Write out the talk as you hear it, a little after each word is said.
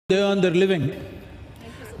they earn their living.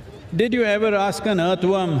 Did you ever ask an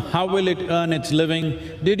earthworm how will it earn its living?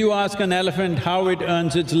 Did you ask an elephant how it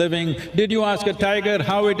earns its living? Did you ask a tiger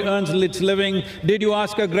how it earns its living? Did you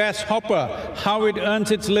ask a grasshopper how it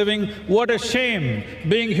earns its living? What a shame,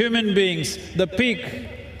 being human beings, the peak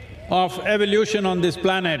of evolution on this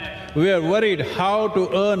planet, we are worried how to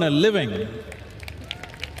earn a living.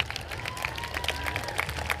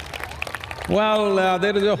 Well,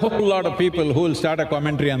 there is a whole lot of people who will start a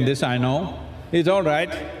commentary on this, I know. It's all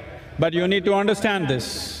right. But you need to understand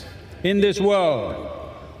this, in this world,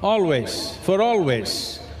 always, for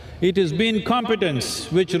always, it has been competence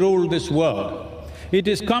which ruled this world. It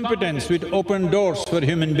is competence which opened doors for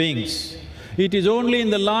human beings. It is only in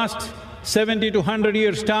the last 70 to 100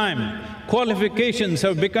 years' time, qualifications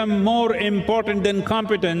have become more important than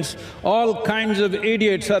competence. All kinds of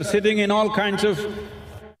idiots are sitting in all kinds of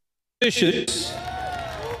positions.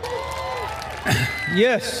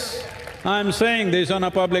 Yes, I'm saying this on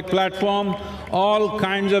a public platform, all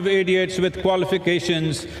kinds of idiots with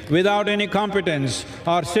qualifications, without any competence,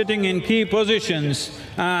 are sitting in key positions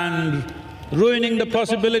and ruining the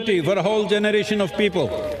possibility for a whole generation of people.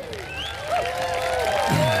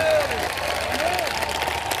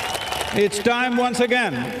 It's time once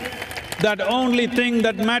again that only thing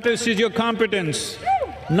that matters is your competence,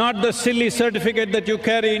 not the silly certificate that you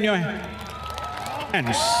carry in your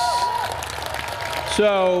hands.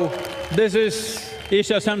 So, this is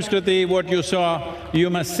Isha Samskriti, what you saw. You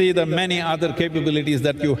must see the many other capabilities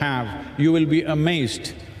that you have. You will be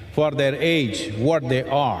amazed for their age, what they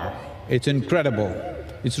are. It's incredible.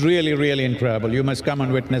 It's really, really incredible. You must come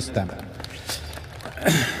and witness them.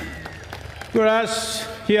 For us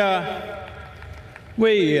here,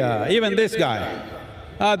 even this guy,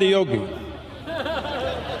 the Yogi,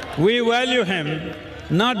 we value him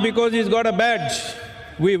not because he's got a badge,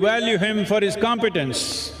 we value him for his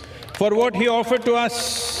competence, for what he offered to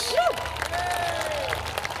us.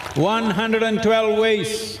 112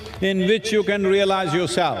 ways in which you can realize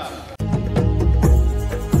yourself.